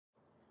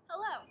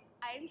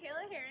I am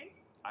Kayla Herrin.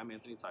 I'm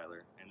Anthony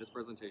Tyler, and this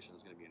presentation is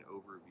going to be an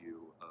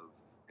overview of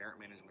parent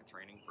management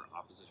training for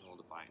oppositional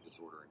defiant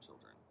disorder in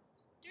children.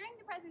 During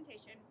the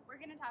presentation, we're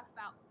going to talk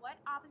about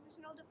what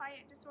oppositional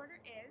defiant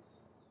disorder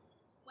is,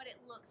 what it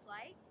looks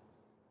like,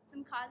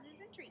 some causes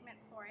and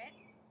treatments for it,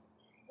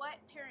 what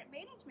parent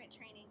management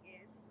training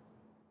is,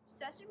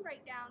 session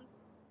breakdowns,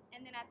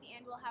 and then at the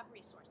end we'll have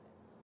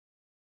resources.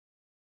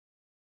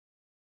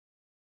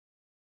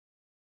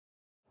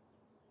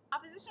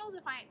 Oppositional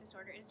defiant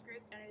disorder is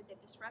grouped under the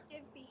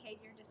disruptive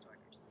behavior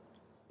disorders.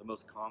 The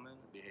most common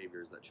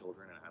behaviors that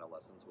children and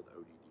adolescents with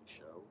ODD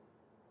show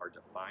are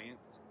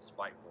defiance,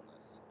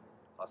 spitefulness,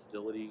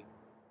 hostility,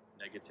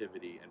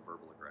 negativity, and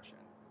verbal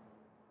aggression.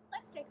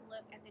 Let's take a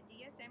look at the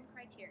DSM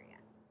criteria.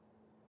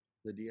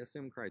 The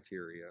DSM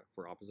criteria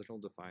for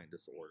oppositional defiant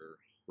disorder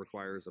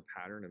requires a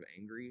pattern of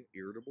angry,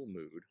 irritable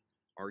mood,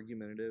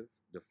 argumentative,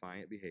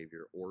 defiant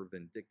behavior, or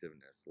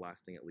vindictiveness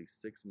lasting at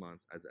least 6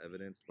 months as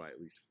evidenced by at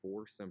least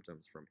 4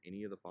 symptoms from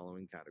any of the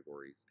following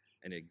categories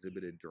and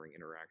exhibited during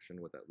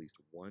interaction with at least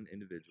one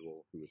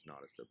individual who is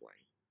not a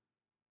sibling.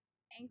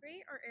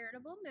 Angry or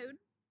irritable mood,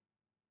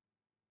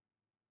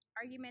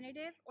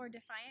 argumentative or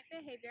defiant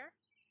behavior,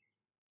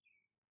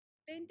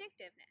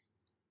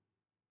 vindictiveness.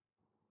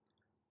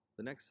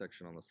 The next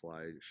section on the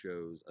slide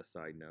shows a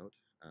side note.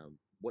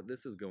 What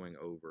this is going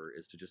over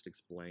is to just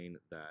explain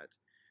that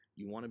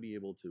you want to be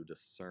able to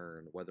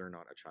discern whether or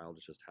not a child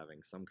is just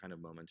having some kind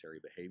of momentary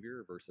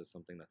behavior versus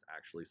something that's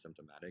actually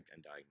symptomatic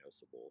and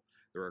diagnosable.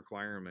 The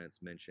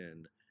requirements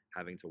mentioned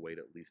having to wait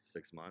at least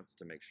 6 months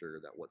to make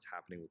sure that what's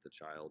happening with the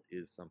child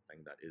is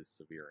something that is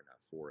severe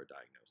enough for a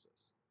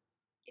diagnosis.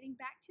 Getting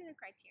back to the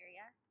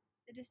criteria,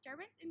 the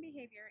disturbance in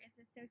behavior is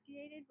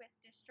associated with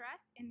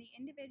distress in the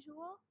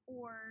individual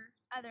or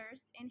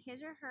others in his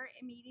or her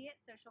immediate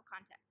social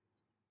context,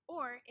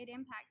 or it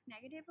impacts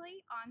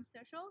negatively on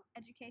social,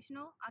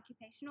 educational,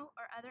 occupational,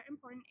 or other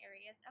important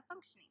areas of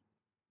functioning.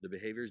 The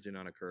behaviors do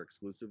not occur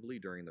exclusively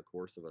during the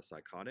course of a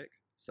psychotic,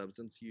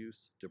 substance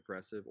use,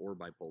 depressive, or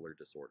bipolar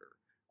disorder.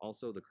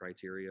 Also, the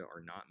criteria are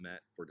not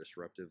met for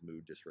disruptive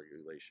mood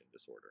dysregulation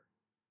disorder.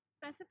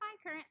 Specified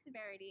current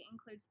severity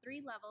includes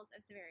 3 levels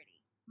of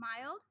severity.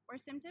 Mild,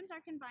 where symptoms are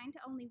confined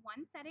to only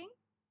one setting,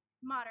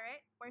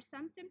 moderate, where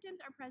some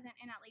symptoms are present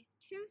in at least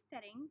 2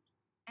 settings,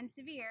 and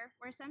severe,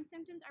 where some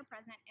symptoms are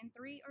present in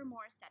 3 or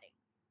more settings.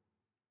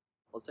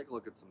 Let's take a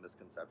look at some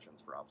misconceptions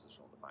for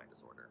oppositional defiant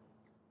disorder.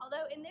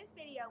 Although in this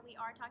video we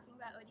are talking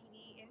about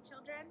ODD in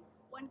children,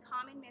 one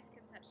common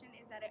misconception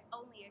is that it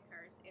only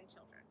occurs in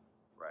children.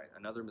 Right.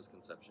 Another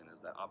misconception is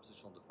that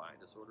oppositional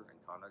defiant disorder and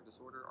conduct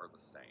disorder are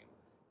the same.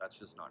 That's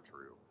just not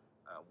true.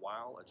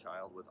 While a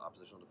child with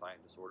oppositional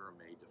defiant disorder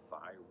may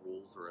defy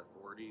rules or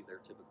authority,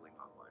 they're typically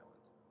not violent.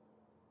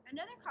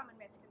 Another common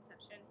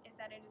misconception is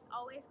that it is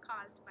always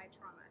caused by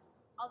trauma.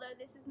 Although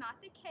this is not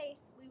the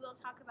case, we will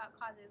talk about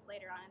causes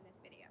later on in this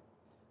video.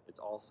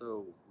 It's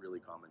also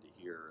really common to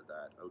hear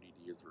that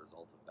ODD is a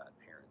result of bad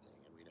parenting,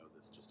 and we know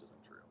this just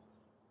isn't true.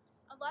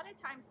 A lot of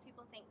times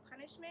people think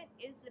punishment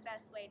is the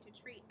best way to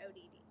treat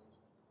ODD.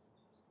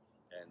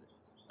 And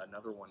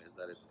another one is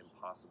that it's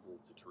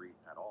impossible to treat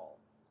at all.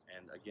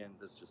 And again,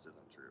 this just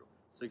isn't true.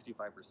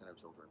 65% of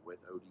children with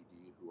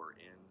ODD who are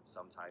in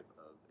some type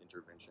of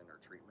intervention or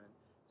treatment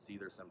see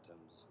their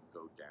symptoms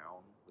go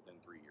down within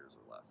 3 years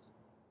or less.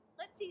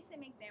 Let's see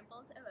some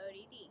examples of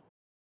ODD.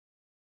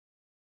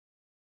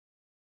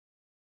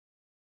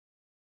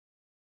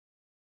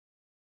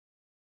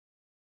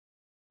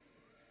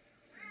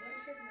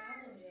 What's your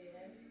problem,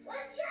 Jaden?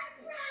 What's your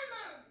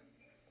problem?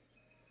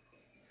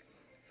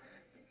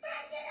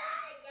 Break it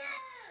out of you!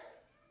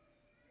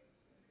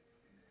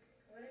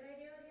 What did I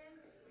do again?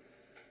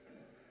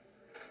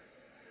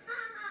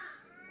 Haha!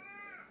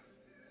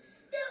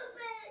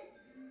 Stupid!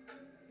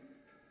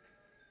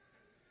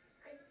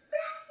 I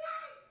break it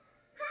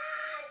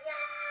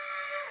higher!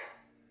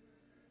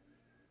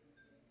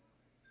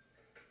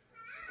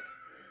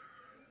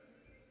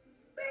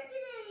 Break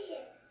it,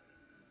 idiot!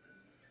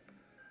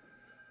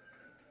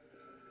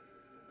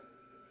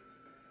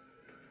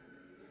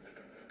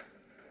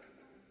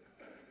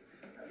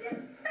 I'll get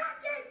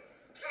back and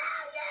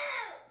kill you!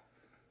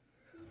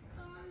 Keep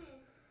on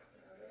it.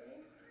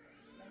 Really?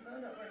 My phone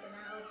don't work in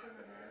the house from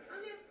the bed. I'm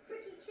gonna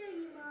freaking kill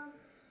you, Mom.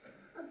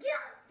 I'm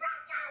gonna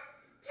freaking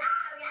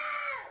kill you!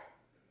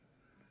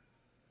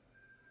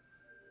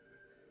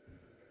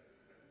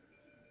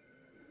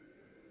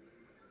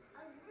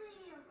 I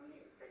really am. I'm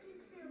gonna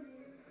freaking kill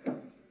you.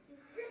 You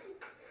freaking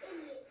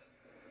idiot.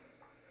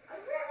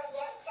 I'm really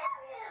gonna kill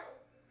you!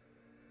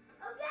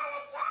 I'm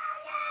gonna kill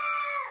you!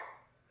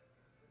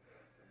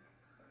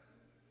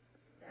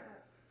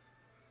 Stop.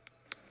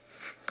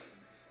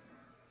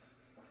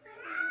 What's your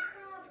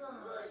problem?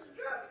 What's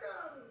your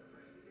problem?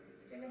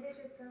 Jimmy, hit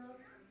your pillow.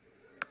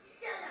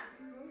 Shut up!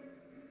 Give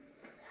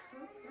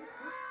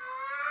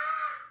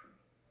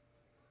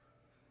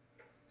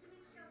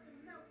me something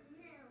milk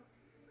now.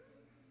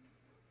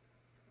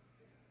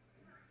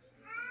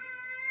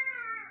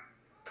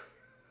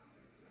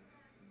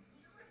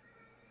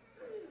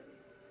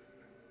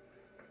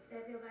 Does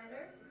that feel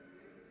better?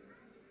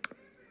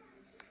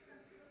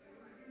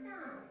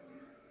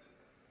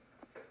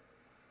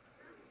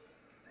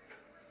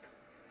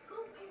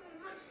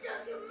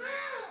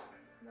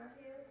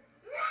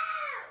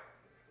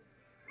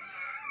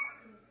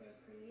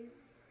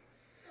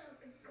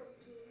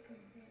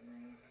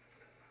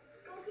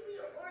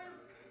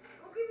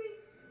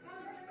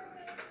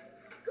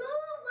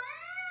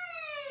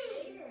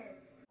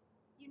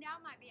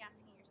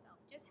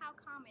 how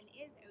common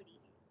is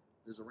ODD?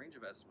 There's a range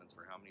of estimates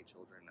for how many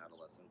children and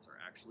adolescents are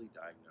actually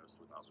diagnosed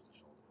with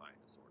oppositional defiant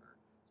disorder.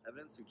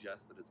 Evidence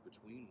suggests that it's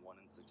between 1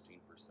 and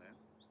 16%.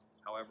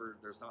 However,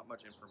 there's not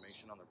much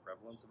information on the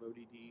prevalence of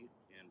ODD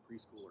in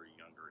preschool or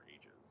younger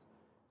ages.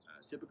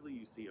 Typically,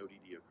 you see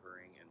ODD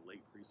occurring in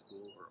late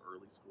preschool or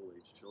early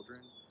school-age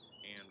children,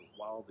 and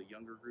while the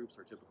younger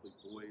groups are typically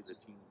boys, it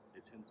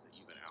tends to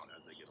even out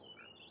as they get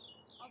older.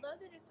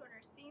 Although the disorder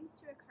seems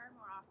to occur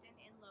more often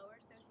in lower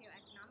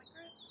socioeconomic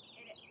groups,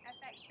 it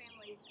affects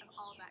families of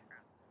all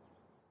backgrounds.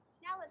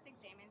 Now let's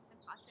examine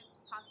some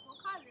possible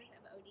causes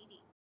of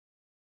ODD.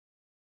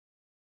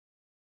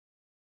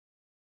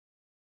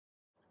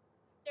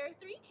 There are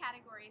three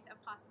categories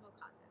of possible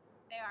causes.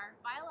 They are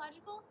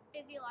biological,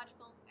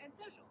 physiological, and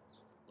social.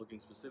 Looking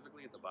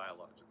specifically at the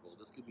biological,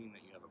 this could mean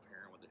that you have a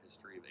parent with a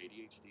history of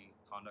ADHD,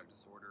 conduct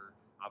disorder,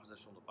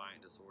 oppositional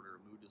defiant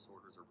disorder, mood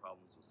disorders, or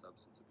problems with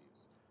substance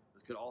abuse.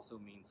 This could also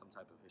mean some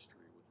type of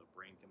history with a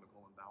brain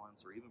chemical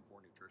imbalance or even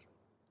poor nutrition.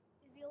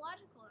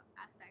 Physiological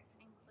aspects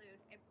include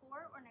a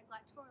poor or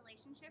neglectful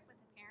relationship with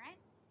a parent,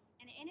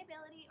 an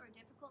inability or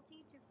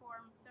difficulty to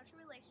form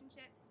social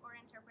relationships or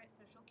interpret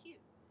social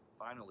cues.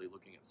 Finally,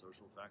 looking at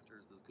social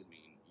factors, this could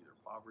mean either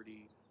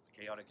poverty, a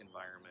chaotic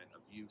environment,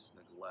 abuse,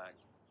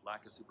 neglect,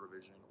 lack of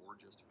supervision, or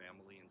just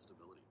family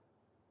instability.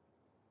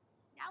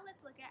 Now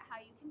let's look at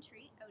how you can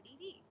treat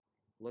ODD.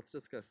 Let's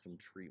discuss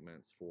some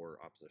treatments for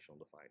oppositional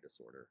defiant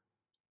disorder.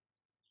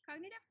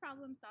 Cognitive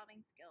problem-solving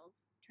skills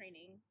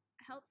training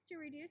helps to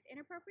reduce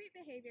inappropriate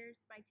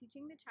behaviors by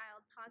teaching the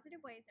child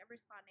positive ways of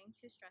responding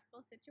to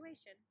stressful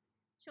situations.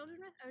 Children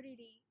with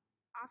ODD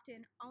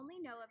often only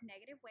know of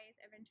negative ways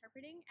of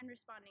interpreting and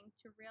responding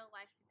to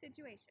real-life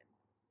situations.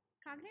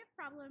 Cognitive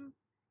problem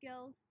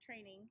skills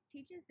training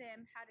teaches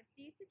them how to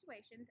see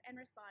situations and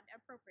respond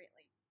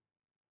appropriately.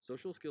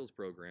 Social skills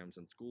programs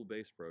and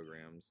school-based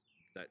programs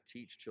that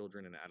teach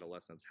children and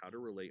adolescents how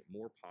to relate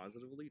more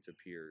positively to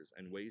peers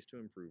and ways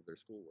to improve their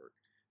schoolwork.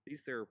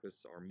 These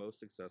therapists are most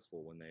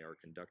successful when they are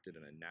conducted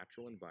in a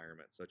natural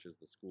environment such as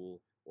the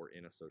school or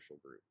in a social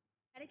group.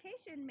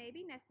 Medication may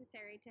be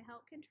necessary to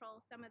help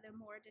control some of the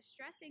more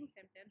distressing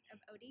symptoms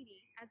of ODD,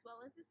 as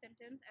well as the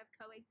symptoms of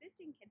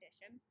coexisting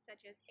conditions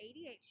such as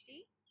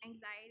ADHD,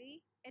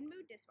 anxiety, and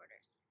mood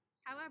disorders.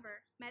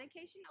 However,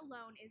 medication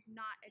alone is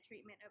not a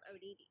treatment of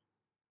ODD.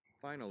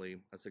 Finally,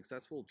 a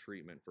successful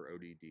treatment for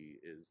ODD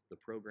is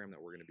the program that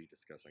we're going to be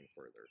discussing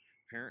further,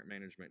 parent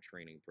management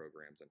training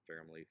programs and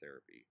family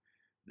therapy.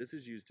 This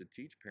is used to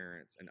teach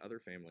parents and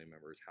other family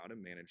members how to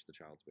manage the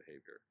child's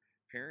behavior.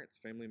 Parents,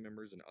 family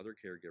members, and other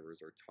caregivers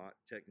are taught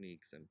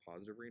techniques and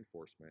positive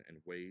reinforcement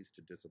and ways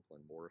to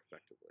discipline more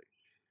effectively.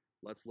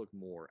 Let's look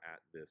more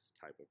at this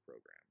type of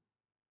program.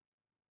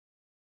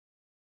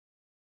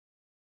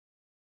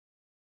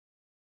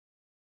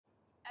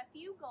 A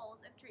few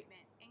goals of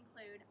treatment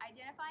include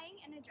identifying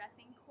and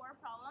addressing core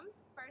problems,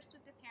 first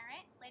with the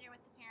parent, later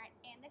with the parent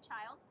and the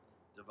child.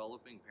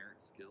 Developing parent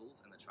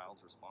skills and the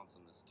child's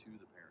responsiveness to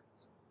the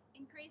parents.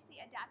 Increase the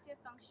adaptive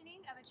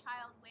functioning of a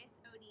child with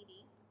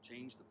ODD.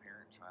 Change the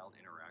parent-child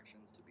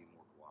interactions to be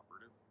more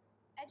cooperative.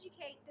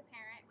 Educate the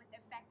parent with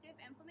effective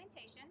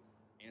implementation.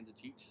 And to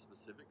teach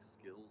specific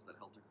skills that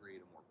help to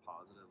create a more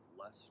positive,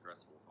 less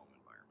stressful home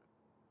environment.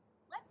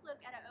 Let's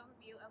look at an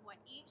overview of what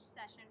each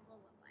session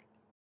will look like.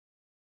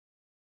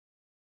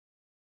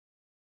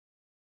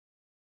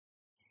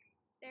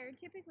 There are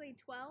typically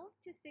 12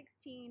 to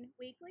 16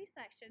 weekly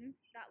sessions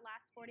that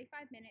last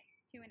 45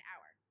 minutes to an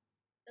hour.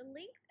 The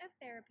length of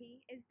therapy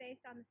is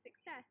based on the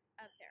success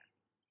of therapy.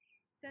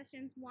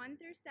 Sessions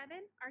 1 through 7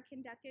 are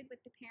conducted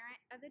with the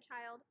parent of the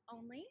child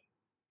only.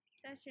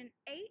 Session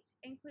 8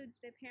 includes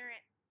the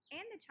parent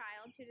and the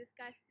child to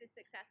discuss the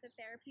success of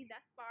therapy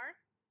thus far.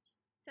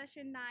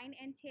 Session 9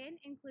 and 10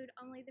 include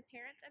only the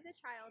parents of the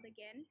child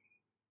again.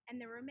 And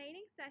the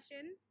remaining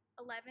sessions,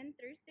 11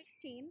 through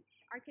 16,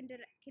 are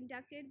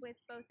conducted with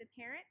both the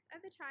parents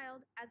of the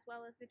child as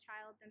well as the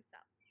child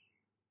themselves.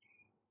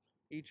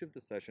 Each of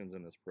the sessions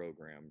in this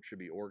program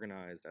should be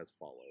organized as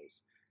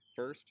follows.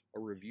 First, a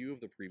review of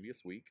the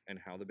previous week and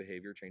how the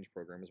behavior change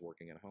program is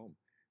working at home.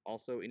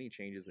 Also, any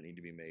changes that need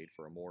to be made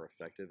for a more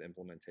effective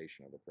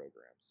implementation of the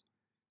programs.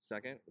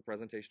 Second, the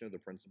presentation of the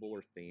principle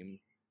or theme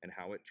and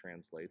how it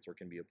translates or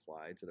can be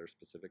applied to their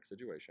specific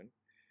situation.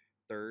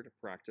 Third,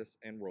 practice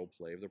and role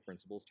play of the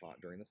principles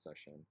taught during the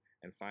session.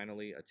 And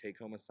finally, a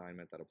take-home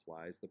assignment that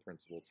applies the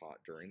principle taught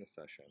during the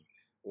session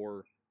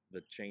or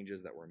the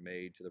changes that were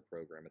made to the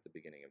program at the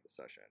beginning of the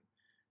session.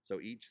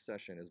 So each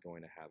session is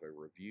going to have a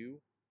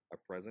review, a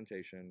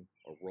presentation,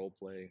 a role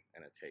play,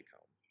 and a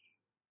take-home.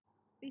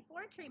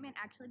 Before treatment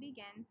actually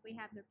begins, we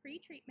have the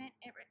pre-treatment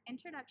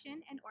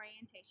introduction and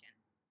orientation.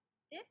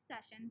 This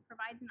session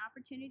provides an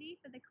opportunity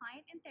for the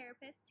client and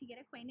therapist to get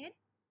acquainted.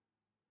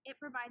 It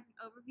provides an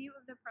overview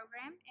of the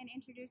program and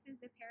introduces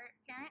the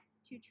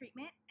parents to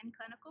treatment and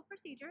clinical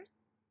procedures.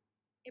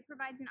 It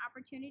provides an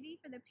opportunity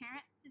for the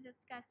parents to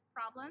discuss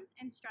problems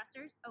and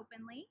stressors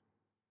openly.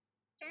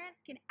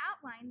 Parents can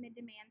outline the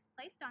demands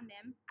placed on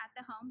them at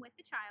the home with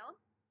the child.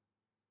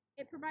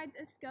 It provides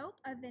a scope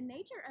of the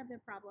nature of the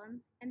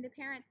problem and the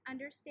parent's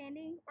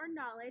understanding or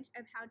knowledge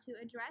of how to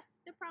address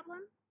the problem.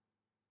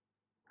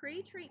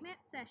 Pre-treatment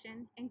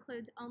session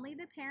includes only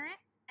the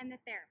parents and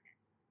the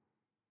therapist.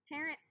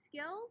 Parents'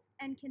 skills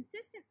and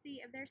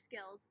consistency of their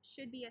skills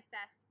should be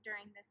assessed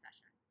during this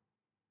session.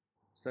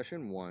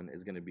 Session 1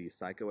 is going to be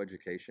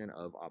psychoeducation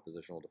of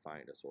oppositional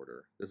defiant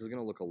disorder. This is going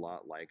to look a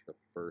lot like the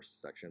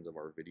first sections of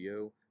our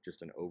video,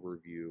 just an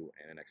overview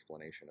and an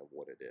explanation of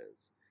what it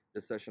is.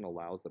 This session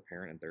allows the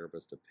parent and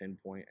therapist to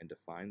pinpoint and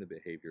define the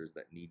behaviors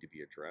that need to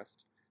be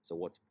addressed. So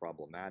what's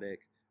problematic?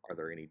 Are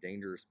there any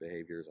dangerous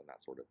behaviors and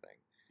that sort of thing?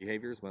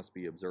 Behaviors must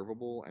be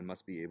observable and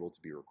must be able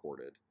to be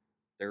recorded.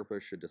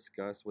 Therapists should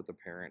discuss with the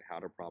parent how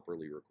to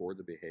properly record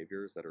the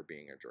behaviors that are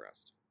being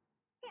addressed.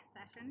 Second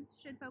session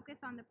should focus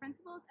on the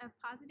principles of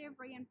positive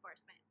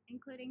reinforcement,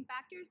 including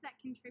factors that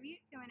contribute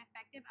to an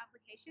effective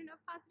application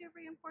of positive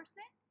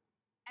reinforcement,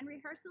 and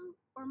rehearsal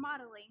or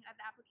modeling of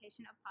the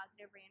application of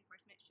positive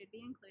reinforcement should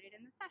be included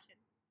in the session.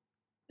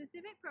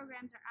 Specific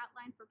programs are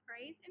outlined for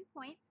praise and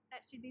points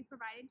that should be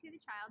provided to the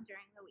child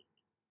during the week.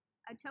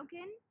 A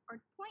token or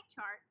point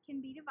chart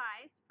can be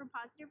devised for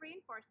positive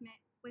reinforcement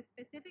with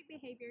specific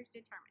behaviors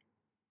determined.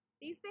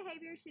 These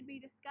behaviors should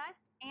be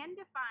discussed and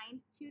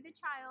defined to the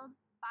child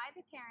by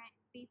the parent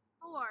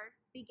before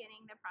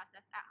beginning the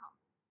process at home.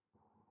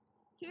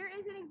 Here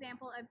is an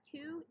example of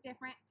two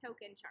different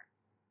token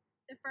charts.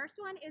 The first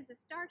one is a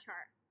star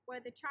chart,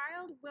 where the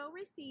child will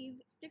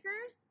receive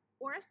stickers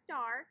or a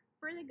star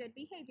for the good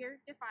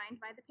behavior defined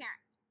by the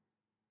parent.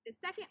 The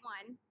second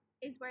one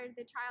is where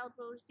the child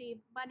will receive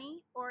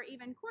money or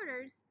even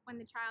quarters when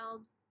the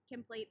child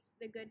completes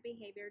the good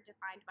behavior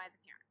defined by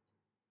the parent.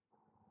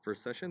 For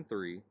Session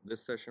 3,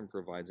 this session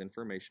provides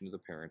information to the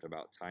parent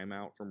about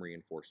timeout from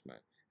reinforcement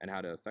and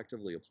how to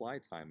effectively apply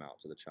timeout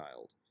to the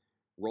child.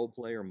 Role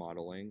play or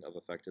modeling of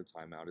effective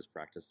timeout is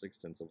practiced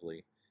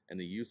extensively, and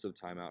the use of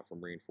timeout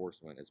from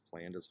reinforcement is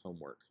planned as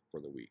homework for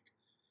the week.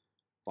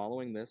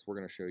 Following this, we're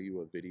going to show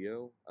you a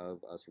video of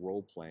us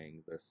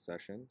role-playing this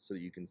session so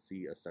that you can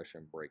see a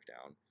session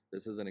breakdown.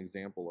 This is an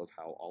example of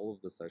how all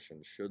of the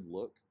sessions should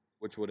look,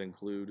 which would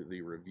include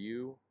the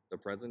review, the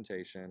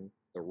presentation,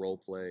 the role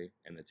play,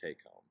 and the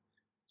take-home.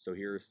 So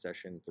here's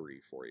Session 3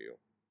 for you.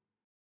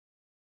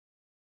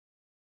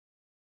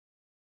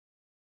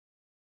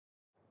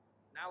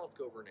 Now let's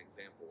go over an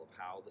example of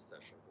how the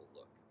session will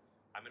look.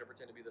 I'm going to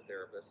pretend to be the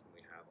therapist, and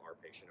we have our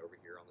patient over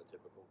here on the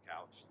typical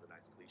couch, the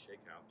nice cliche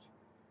couch,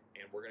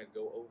 and we're going to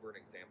go over an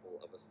example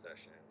of a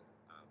session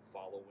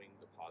following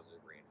the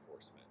positive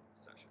reinforcement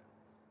session.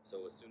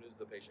 So as soon as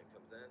the patient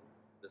comes in,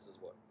 this is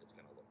what it's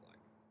going to look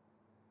like.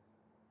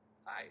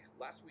 Hi,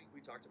 last week we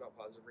talked about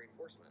positive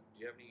reinforcement.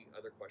 Do you have any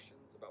other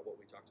questions about what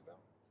we talked about?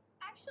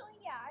 Actually,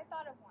 yeah, I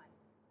thought of one.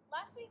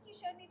 Last week you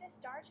showed me the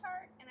star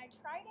chart and I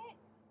tried it,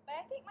 but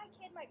I think my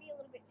kid might be a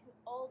little bit too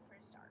old for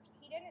stars.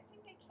 He didn't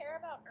seem to care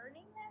about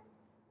earning them.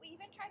 We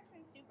even tried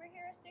some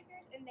superhero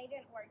stickers and they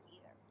didn't work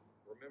either.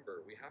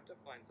 Remember, we have to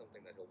find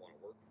something that he'll want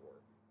to work for.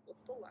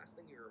 What's the last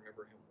thing you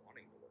remember him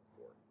wanting to work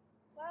for?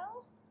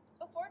 Well,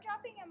 before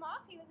dropping him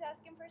off, he was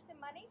asking for some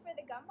money for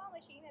the gumball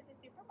machine at the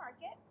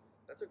supermarket.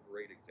 That's a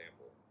great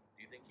example.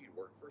 Do you think he'd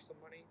work for some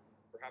money?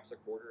 Perhaps a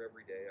quarter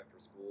every day after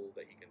school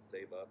that he can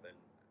save up and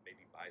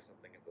maybe buy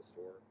something at the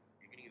store?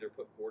 You can either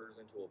put quarters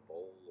into a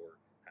bowl or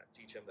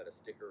teach him that a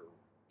sticker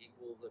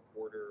equals a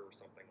quarter or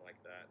something like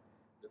that.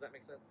 Does that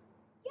make sense?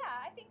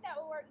 Yeah, I think that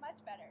will work much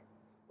better.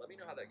 Let me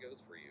know how that goes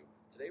for you.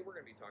 Today we're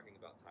going to be talking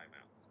about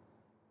timeouts.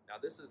 Now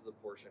this is the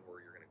portion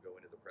where you're going to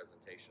go into the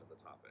presentation of the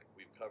topic.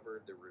 We've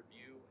covered the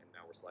review and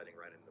now we're sliding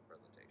right into the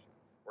presentation.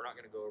 We're not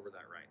going to go over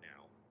that right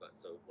now, but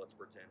so let's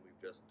pretend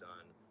we've just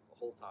done a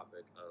whole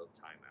topic of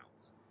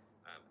timeouts.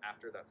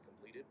 After that's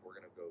completed, we're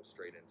going to go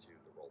straight into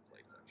the role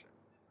play section.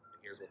 And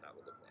here's what that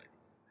would look like.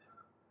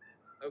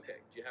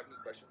 Okay, do you have any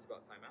questions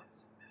about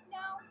timeouts?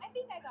 No, I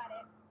think I got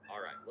it.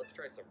 All right, let's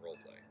try some role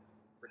play.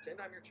 Pretend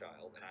I'm your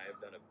child and I have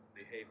done a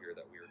behavior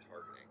that we are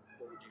targeting.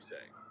 What would you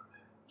say?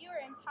 You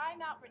are in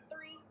timeout for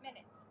 3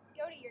 minutes.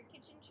 Go to your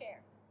kitchen chair.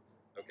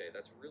 Okay,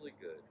 that's really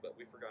good, but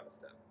we forgot a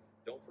step.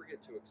 Don't forget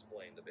to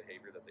explain the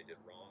behavior that they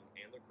did wrong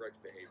and the correct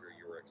behavior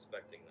you were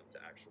expecting them to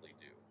actually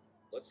do.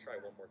 Let's try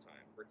one more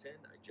time.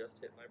 Pretend I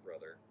just hit my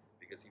brother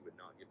because he would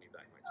not give me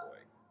back my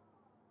toy.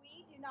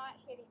 We do not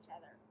hit each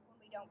other when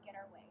we don't get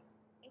our way.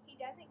 If he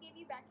doesn't give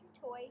you back your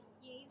toy,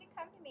 you need to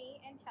come to me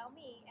and tell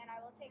me, and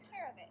I will take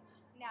care of it.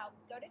 Now,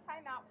 go to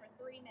timeout for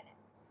 3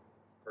 minutes.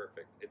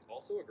 Perfect. It's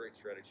also a great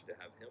strategy to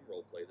have him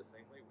role play the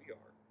same way we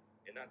are.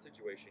 In that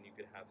situation, you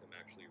could have him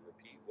actually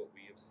repeat what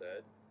we have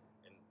said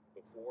and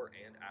before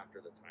and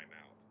after the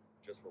timeout,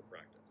 just for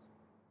practice.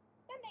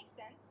 That makes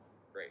sense.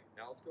 Great.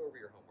 Now let's go over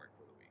your homework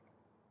for the week.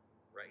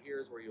 Right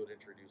here is where you would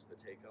introduce the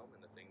take-home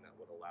and the thing that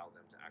would allow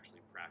them to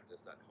actually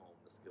practice at home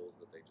the skills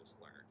that they just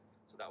learned.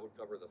 So that would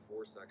cover the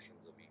 4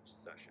 sections of each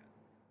session,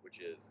 which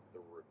is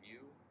the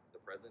review,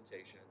 the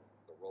presentation,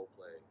 the role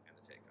play, and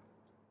the take-home.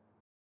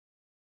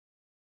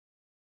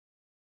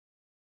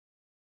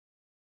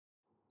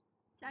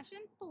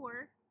 Session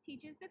 4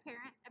 teaches the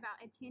parents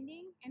about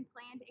attending and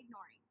planned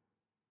ignoring.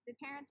 The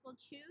parents will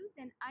choose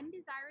an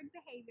undesired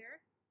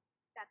behavior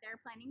that they're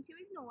planning to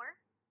ignore,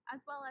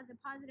 as well as a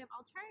positive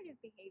alternative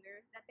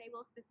behavior that they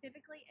will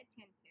specifically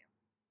attend to.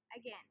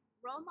 Again,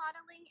 role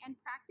modeling and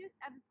practice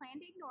of the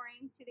planned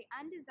ignoring to the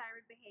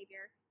undesired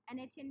behavior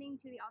and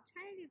attending to the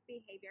alternative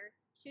behavior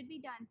should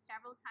be done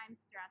several times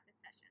throughout the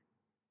session.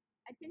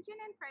 Attention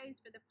and praise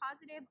for the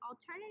positive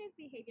alternative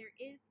behavior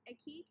is a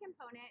key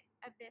component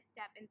of this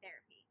step in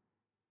therapy.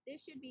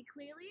 This should be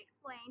clearly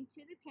explained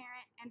to the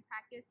parent and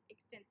practiced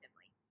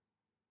extensively.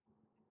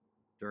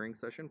 During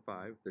session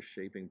 5, the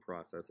shaping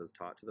process is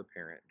taught to the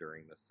parent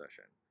during this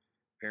session.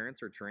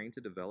 Parents are trained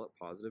to develop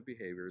positive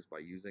behaviors by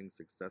using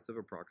successive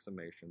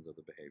approximations of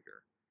the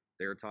behavior.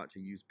 They are taught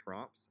to use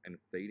prompts and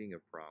fading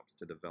of prompts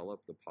to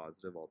develop the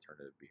positive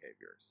alternative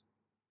behaviors.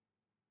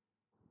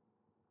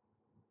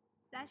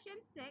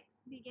 Session 6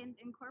 begins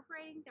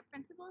incorporating the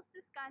principles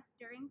discussed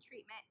during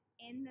treatment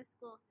in the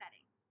school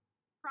setting.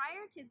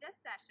 Prior to this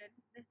session,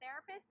 the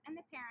therapist and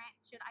the parent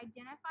should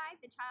identify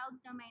the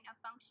child's domain of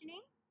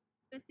functioning,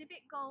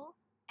 specific goals,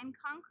 and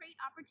concrete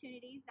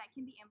opportunities that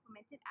can be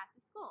implemented at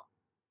the school.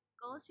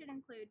 Goals should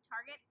include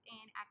targets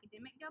in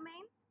academic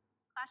domains,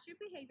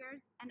 classroom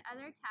behaviors, and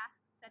other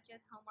tasks such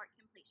as homework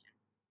completion.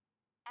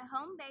 A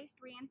home-based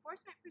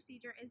reinforcement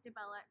procedure is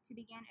developed to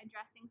begin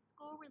addressing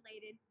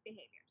school-related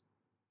behaviors.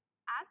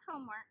 As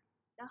homework,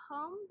 the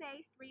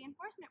home-based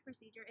reinforcement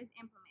procedure is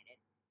implemented.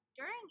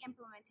 During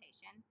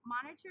implementation,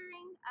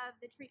 monitoring of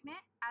the treatment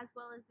as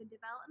well as the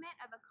development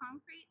of a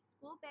concrete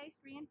school-based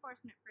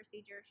reinforcement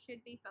procedure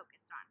should be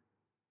focused on.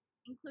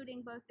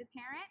 Including both the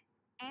parents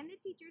and the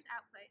teacher's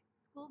output,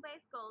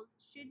 school-based goals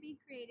should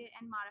be created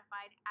and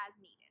modified as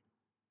needed.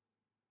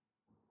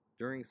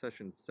 During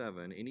session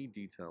 7, any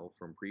detail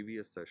from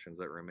previous sessions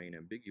that remain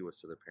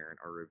ambiguous to the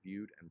parent are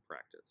reviewed and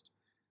practiced.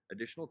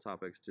 Additional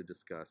topics to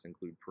discuss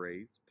include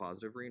praise,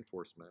 positive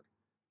reinforcement,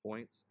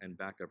 points, and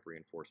backup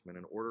reinforcement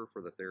in order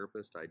for the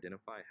therapist to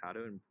identify how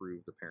to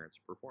improve the parent's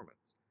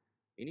performance.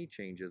 Any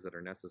changes that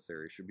are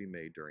necessary should be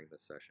made during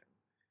this session.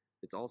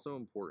 It's also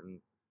important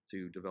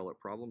to develop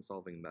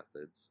problem-solving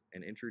methods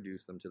and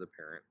introduce them to the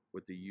parent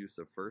with the use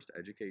of first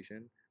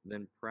education,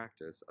 then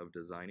practice of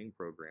designing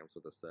programs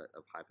with a set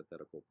of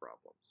hypothetical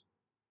problems.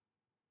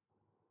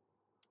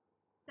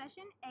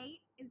 Session 8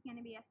 is going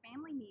to be a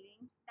family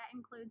meeting that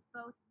includes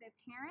both the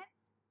parents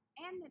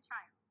and the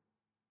child.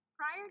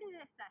 Prior to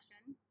this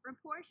session,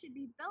 rapport should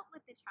be built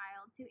with the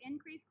child to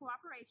increase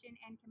cooperation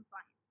and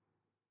compliance.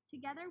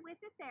 Together with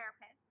the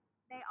therapist,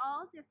 they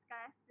all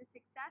discuss the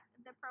success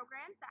of the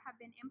programs that have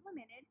been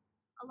implemented,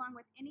 along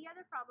with any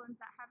other problems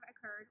that have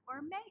occurred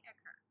or may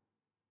occur.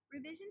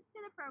 Revisions to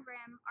the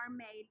program are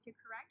made to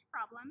correct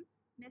problems,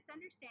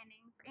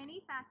 misunderstandings, or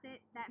any facet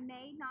that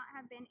may not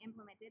have been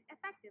implemented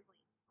effectively.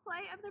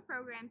 Play of the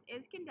programs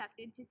is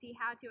conducted to see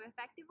how to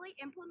effectively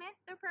implement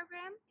the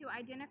program to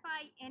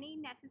identify any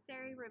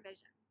necessary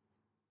revisions.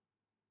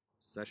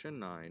 Session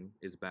 9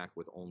 is back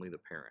with only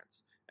the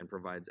parents and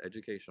provides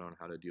education on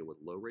how to deal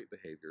with low-rate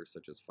behaviors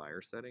such as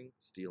fire setting,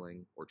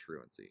 stealing, or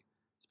truancy.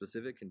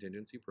 Specific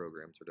contingency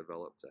programs are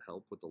developed to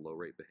help with the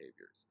low-rate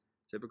behaviors.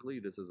 Typically,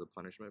 this is a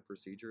punishment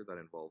procedure that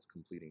involves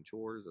completing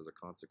chores as a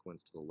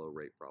consequence to the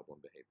low-rate problem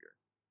behavior.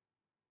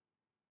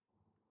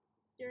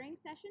 During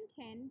session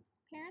 10,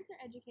 parents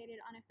are educated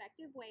on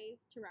effective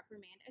ways to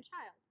reprimand a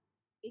child.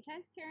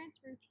 Because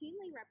parents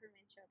routinely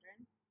reprimand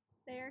children,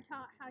 they are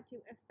taught how to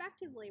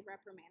effectively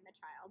reprimand the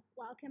child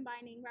while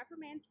combining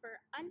reprimands for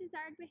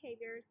undesired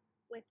behaviors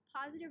with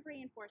positive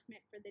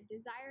reinforcement for the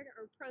desired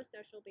or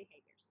pro-social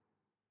behaviors.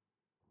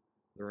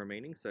 The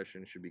remaining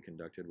sessions should be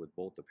conducted with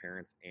both the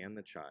parents and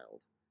the child.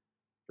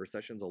 For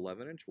sessions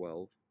 11 and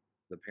 12,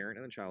 the parent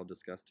and the child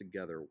discuss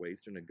together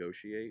ways to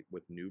negotiate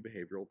with new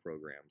behavioral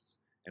programs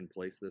and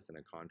place this in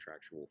a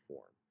contractual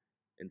form.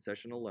 In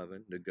session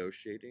 11,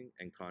 negotiating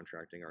and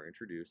contracting are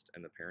introduced,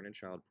 and the parent and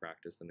child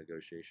practice the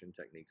negotiation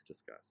techniques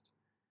discussed.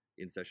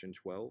 In session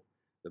 12,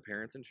 the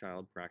parents and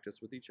child practice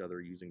with each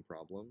other using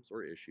problems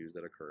or issues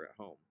that occur at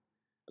home.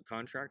 A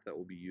contract that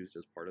will be used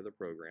as part of the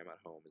program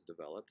at home is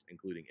developed,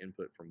 including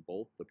input from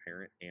both the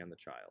parent and the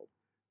child.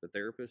 The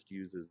therapist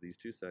uses these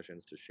two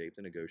sessions to shape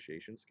the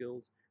negotiation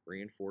skills,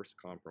 reinforce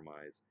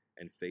compromise,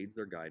 and fades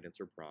their guidance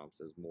or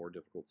prompts as more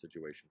difficult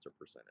situations are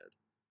presented.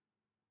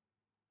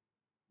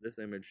 This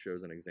image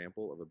shows an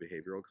example of a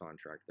behavioral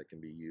contract that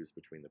can be used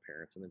between the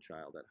parents and the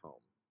child at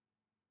home.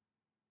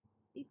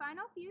 The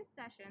final few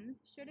sessions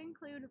should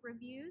include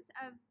reviews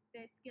of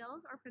the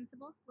skills or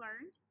principles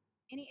learned,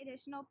 any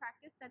additional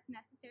practice that's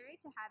necessary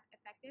to have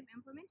effective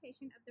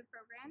implementation of the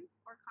programs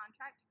or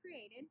contract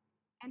created,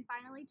 and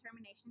finally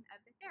termination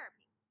of the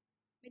therapy.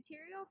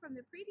 Material from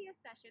the previous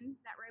sessions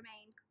that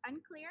remain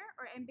unclear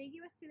or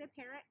ambiguous to the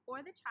parent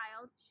or the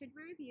child should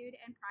be reviewed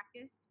and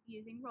practiced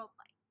using role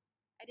play.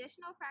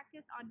 Additional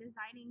practice on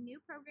designing new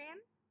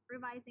programs,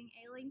 revising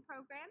ailing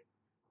programs,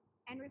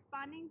 and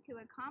responding to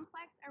a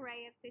complex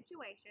array of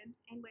situations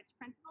in which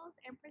principles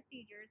and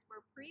procedures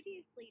were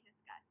previously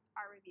discussed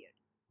are reviewed.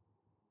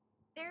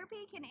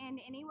 Therapy can end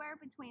anywhere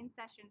between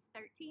sessions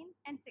 13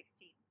 and 16.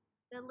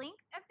 The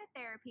length of the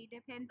therapy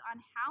depends on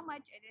how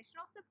much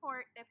additional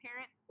support the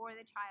parents or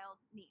the child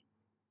needs.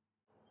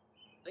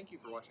 Thank you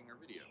for watching our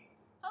video.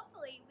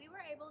 Hopefully, we were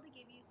able to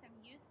give you some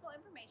useful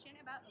information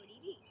about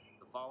ODD.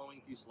 The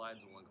following few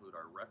slides will include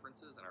our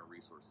references and our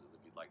resources if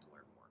you'd like to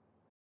learn more.